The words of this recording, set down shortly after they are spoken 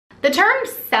The term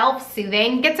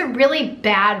self-soothing gets a really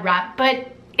bad rep,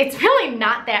 but it's really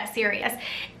not that serious.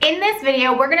 In this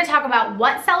video, we're gonna talk about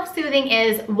what self-soothing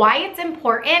is, why it's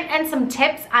important, and some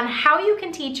tips on how you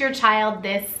can teach your child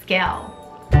this skill.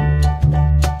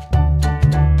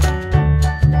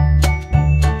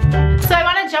 So I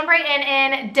wanna jump right in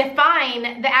and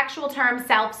define the actual term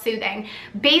self-soothing.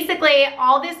 Basically,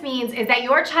 all this means is that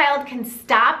your child can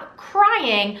stop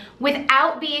crying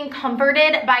without being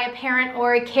comforted by a parent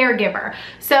or a caregiver.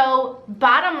 So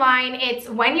bottom line, it's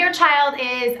when your child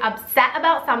is upset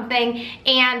about something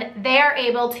and they are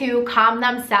able to calm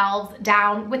themselves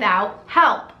down without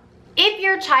help. If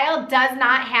your child does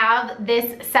not have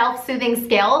this self-soothing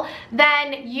skill,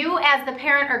 then you as the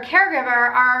parent or caregiver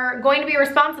are going to be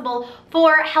responsible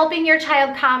for helping your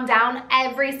child calm down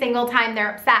every single time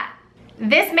they're upset.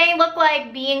 This may look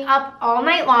like being up all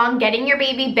night long, getting your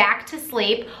baby back to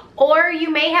sleep, or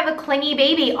you may have a clingy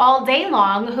baby all day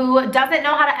long who doesn't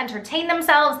know how to entertain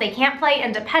themselves, they can't play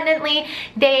independently,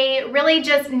 they really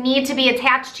just need to be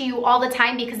attached to you all the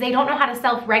time because they don't know how to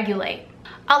self-regulate.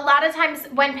 A lot of times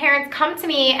when parents come to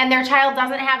me and their child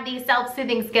doesn't have these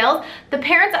self-soothing skills, the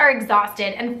parents are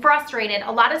exhausted and frustrated.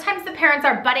 A lot of times the parents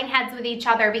are butting heads with each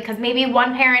other because maybe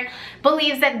one parent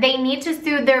believes that they need to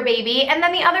soothe their baby and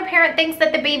then the other parent thinks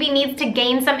that the baby needs to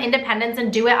gain some independence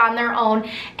and do it on their own,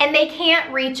 and they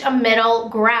can't reach a middle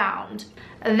ground.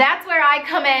 That's where I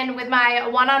come in with my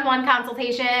one-on-one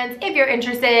consultations. If you're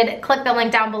interested, click the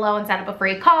link down below and set up a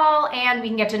free call and we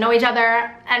can get to know each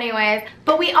other anyways.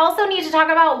 But we also need to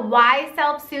talk about why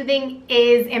self-soothing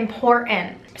is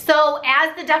important. So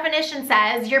as the definition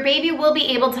says, your baby will be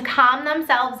able to calm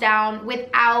themselves down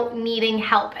without needing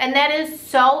help. And that is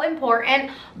so important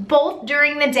both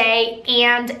during the day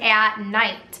and at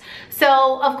night.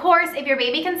 So of course, if your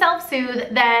baby can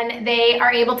self-soothe, then they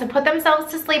are able to put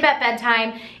themselves to sleep at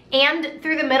bedtime and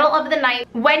through the middle of the night.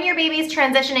 When your baby's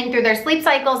transitioning through their sleep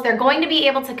cycles, they're going to be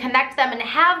able to connect them and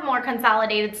have more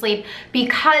consolidated sleep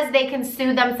because they can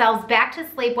soothe themselves back to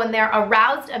sleep when they're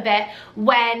aroused a bit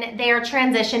when they are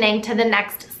transitioning to the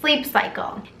next sleep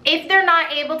cycle. If they're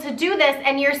not able to do this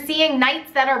and you're seeing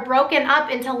nights that are broken up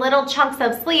into little chunks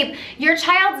of sleep, your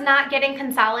child's not getting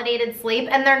consolidated sleep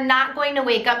and they're not going to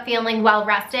wake up feeling well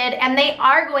rested, and they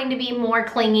are going to be more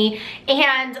clingy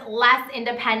and less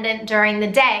independent during the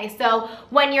day. So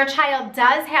when your child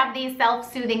does have these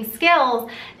self-soothing skills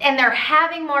and they're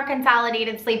having more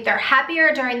consolidated sleep, they're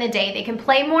happier during the day, they can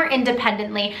play more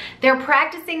independently, they're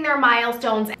practicing their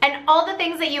milestones, and all the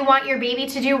things that you want your baby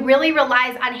to do really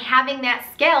relies on having that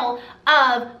skill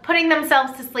of putting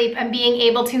themselves to sleep and being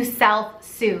able to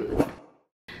self-soothe.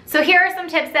 So here are some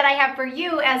tips that I have for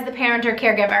you as the parent or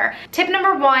caregiver. Tip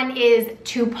number one is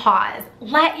to pause.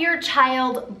 Let your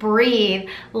child breathe.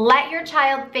 Let your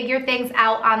child figure things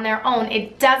out on their own.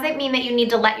 It doesn't mean that you need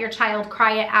to let your child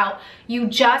cry it out. You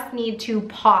just need to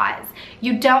pause.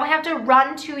 You don't have to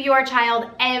run to your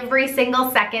child every single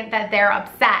second that they're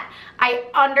upset. I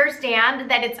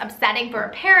understand that it's upsetting for a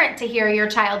parent to hear your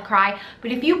child cry,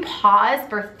 but if you pause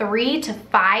for 3 to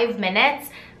 5 minutes,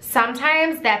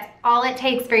 sometimes that's all it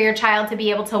takes for your child to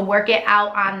be able to work it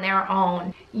out on their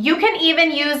own. You can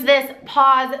even use this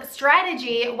pause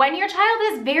strategy when your child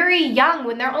is very young,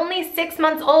 when they're only 6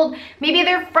 months old. Maybe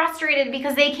they're frustrated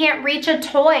because they can't reach a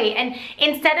toy, and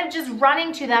instead of just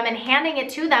running to them and handing it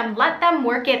to them, let them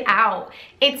work it out.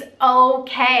 It's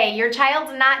okay. Your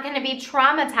child's not going to be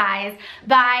traumatized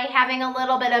by having a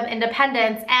little bit of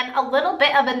independence, and a little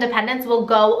bit of independence will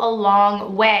go a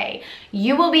long way.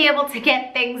 You will be able to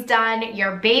get things done.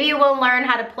 Your baby will learn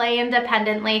how to play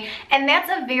independently, and that's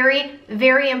a very,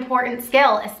 very important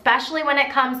skill, especially when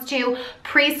it comes to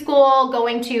preschool,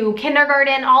 going to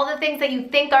kindergarten, all the things that you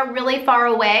think are really far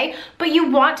away, but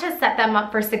you want to set them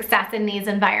up for success in these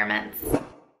environments.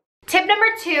 Tip number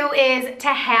two is to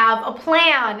have a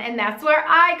plan, and that's where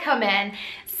I come in.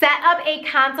 Set up a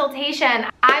consultation.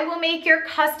 I will make your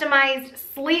customized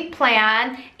sleep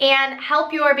plan and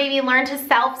help your baby learn to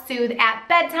self-soothe at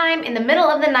bedtime, in the middle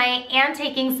of the night, and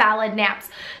taking solid naps.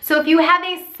 So if you have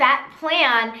a set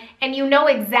plan and you know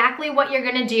exactly what you're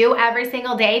gonna do every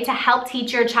single day to help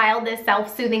teach your child this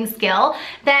self-soothing skill,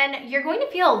 then you're going to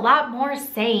feel a lot more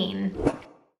sane.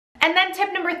 And then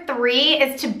tip number three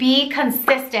is to be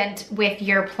consistent with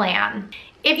your plan.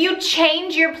 If you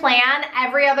change your plan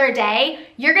every other day,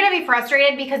 you're gonna be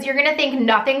frustrated because you're gonna think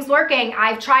nothing's working.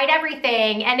 I've tried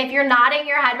everything. And if you're nodding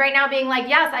your head right now being like,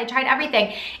 yes, I tried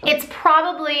everything, it's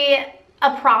probably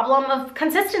a problem of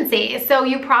consistency. So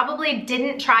you probably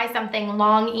didn't try something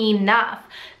long enough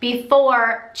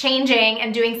before changing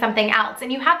and doing something else.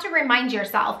 And you have to remind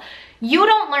yourself, You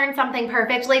don't learn something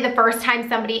perfectly the first time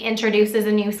somebody introduces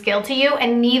a new skill to you,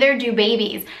 and neither do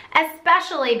babies,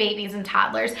 especially babies and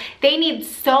toddlers. They need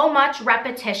so much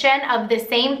repetition of the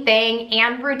same thing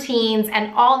and routines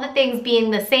and all the things being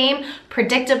the same,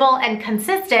 predictable, and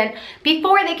consistent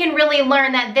before they can really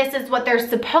learn that this is what they're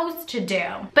supposed to do.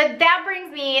 But that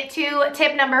brings me to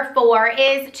tip number 4,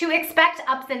 is to expect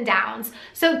ups and downs.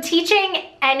 So teaching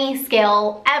any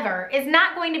skill ever is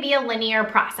not going to be a linear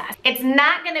process. It's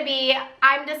not going to be,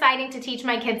 I'm deciding to teach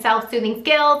my kids self-soothing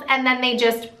skills and then they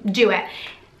just do it.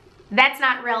 That's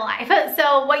not real life.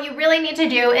 So what you really need to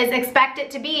do is expect it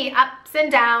to be ups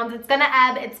and downs. It's gonna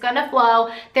ebb, it's gonna flow.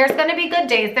 There's gonna be good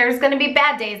days, there's gonna be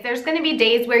bad days. There's gonna be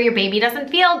days where your baby doesn't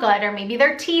feel good, or maybe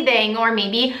they're teething, or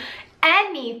maybe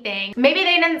anything. Maybe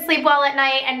they didn't sleep well at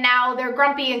night and now they're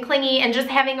grumpy and clingy and just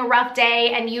having a rough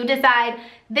day, and you decide,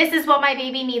 this is what my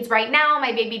baby needs right now.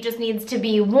 My baby just needs to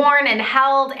be worn and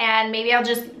held, and maybe I'll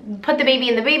just put the baby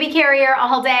in the baby carrier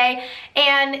all day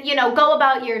and, you know, go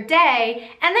about your day,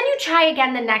 and then you try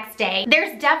again the next day.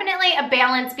 There's definitely a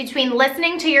balance between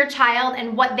listening to your child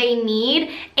and what they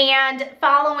need and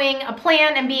following a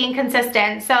plan and being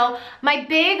consistent. So my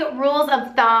big rules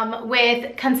of thumb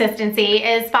with consistency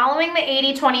is following the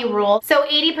 80-20 rule. So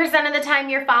 80% of the time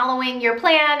you're following your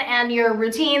plan and your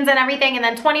routines and everything, and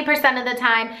then 20% of the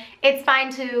time it's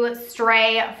fine to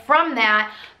stray from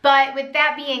that. But with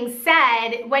that being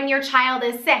said, when your child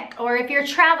is sick, or if you're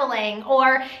traveling,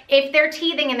 or if they're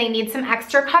teething and they need some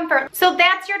extra comfort, so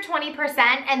that's your 20%,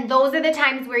 and those are the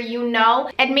times where you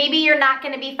know, and maybe you're not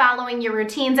going to be following your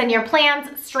routines and your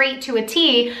plans straight to a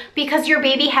T because your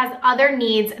baby has other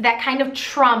needs that kind of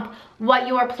trump what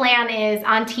your plan is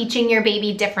on teaching your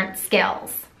baby different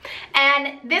skills.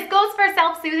 And this goes for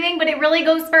self-soothing, but it really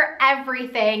goes for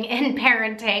everything in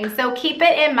parenting. So keep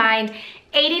it in mind.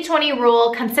 80-20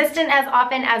 rule, consistent as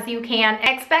often as you can.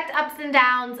 Expect ups and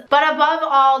downs, but above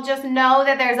all, just know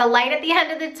that there's a light at the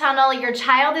end of the tunnel. Your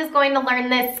child is going to learn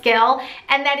this skill,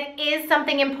 and that it is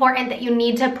something important that you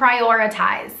need to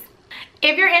prioritize.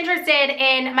 If you're interested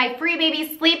in my free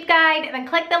baby sleep guide, then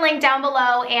click the link down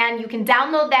below and you can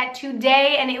download that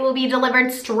today and it will be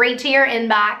delivered straight to your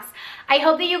inbox. I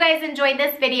hope that you guys enjoyed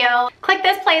this video. Click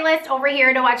this playlist over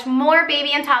here to watch more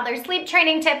baby and toddler sleep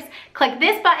training tips. Click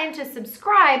this button to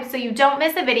subscribe so you don't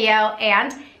miss a video,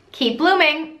 and keep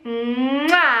blooming.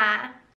 Mwah!